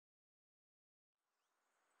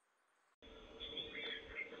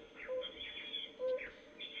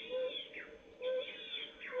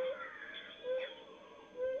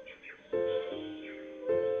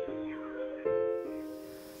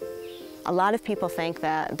A lot of people think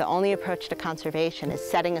that the only approach to conservation is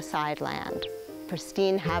setting aside land,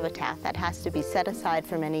 pristine habitat that has to be set aside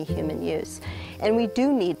from any human use. And we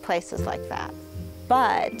do need places like that.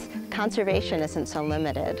 But conservation isn't so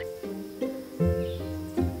limited.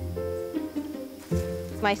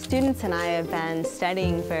 My students and I have been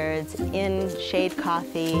studying birds in shade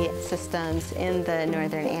coffee systems in the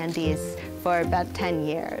northern Andes for about 10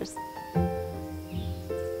 years.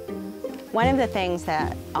 One of the things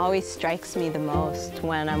that always strikes me the most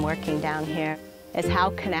when I'm working down here is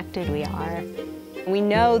how connected we are. We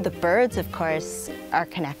know the birds, of course, are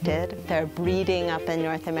connected. They're breeding up in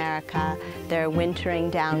North America, they're wintering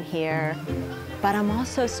down here. But I'm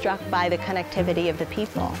also struck by the connectivity of the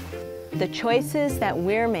people. The choices that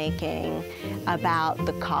we're making about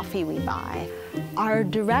the coffee we buy are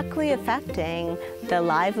directly affecting the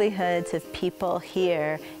livelihoods of people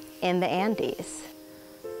here in the Andes.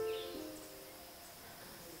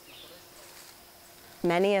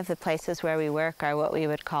 Many of the places where we work are what we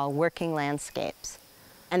would call working landscapes.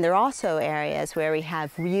 And they're also areas where we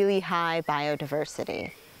have really high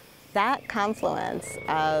biodiversity. That confluence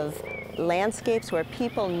of landscapes where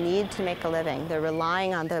people need to make a living, they're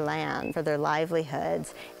relying on their land for their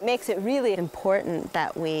livelihoods, makes it really important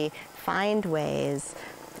that we find ways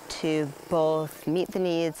to both meet the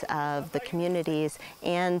needs of the communities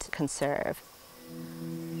and conserve.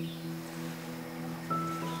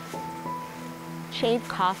 Shade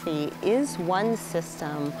coffee is one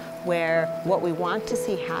system where what we want to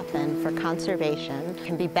see happen for conservation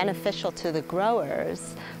can be beneficial to the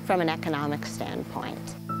growers from an economic standpoint.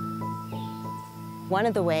 One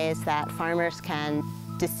of the ways that farmers can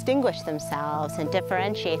distinguish themselves and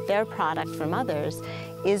differentiate their product from others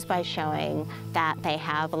is by showing that they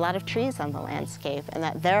have a lot of trees on the landscape and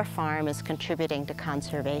that their farm is contributing to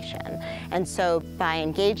conservation. And so by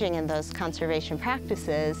engaging in those conservation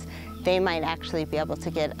practices, they might actually be able to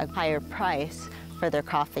get a higher price for their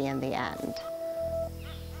coffee in the end.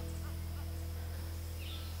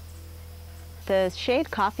 The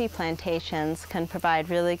shade coffee plantations can provide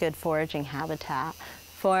really good foraging habitat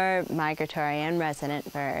for migratory and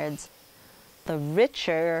resident birds. The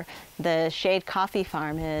richer the shade coffee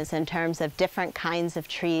farm is in terms of different kinds of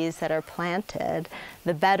trees that are planted,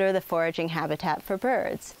 the better the foraging habitat for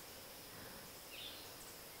birds.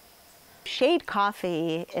 Shade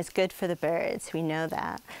coffee is good for the birds, we know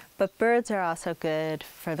that, but birds are also good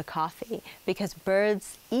for the coffee because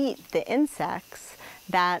birds eat the insects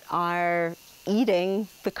that are eating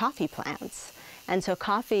the coffee plants. And so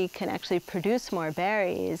coffee can actually produce more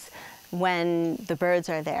berries when the birds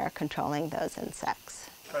are there controlling those insects.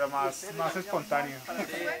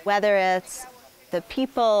 Whether it's the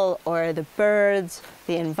people or the birds,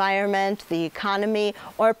 the environment, the economy,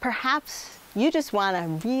 or perhaps you just want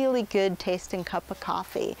a really good tasting cup of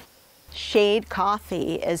coffee. Shade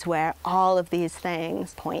coffee is where all of these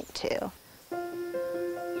things point to.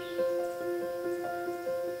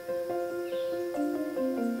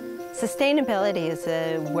 Sustainability is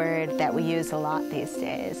a word that we use a lot these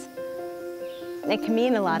days. It can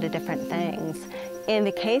mean a lot of different things. In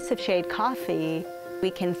the case of shade coffee,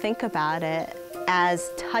 we can think about it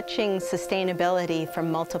as touching sustainability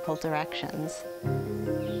from multiple directions.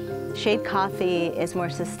 Shade coffee is more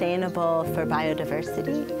sustainable for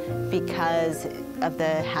biodiversity because of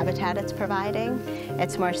the habitat it's providing.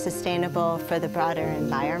 It's more sustainable for the broader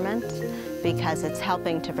environment because it's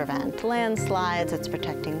helping to prevent landslides, it's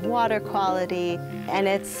protecting water quality, and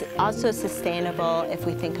it's also sustainable if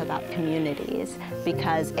we think about communities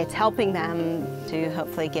because it's helping them to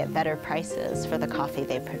hopefully get better prices for the coffee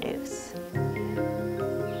they produce.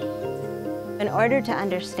 In order to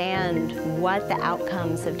understand what the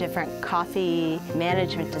outcomes of different coffee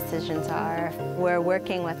management decisions are, we're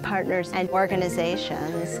working with partners and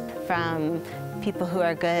organizations from people who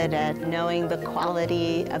are good at knowing the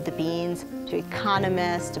quality of the beans to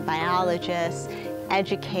economists, biologists,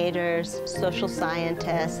 educators, social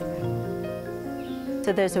scientists.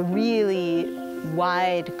 So there's a really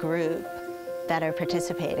wide group that are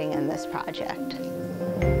participating in this project.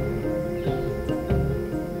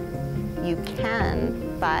 You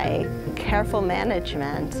can, by careful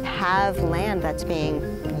management, have land that's being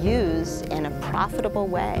used in a profitable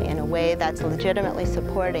way, in a way that's legitimately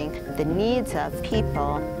supporting the needs of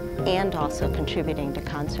people and also contributing to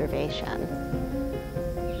conservation.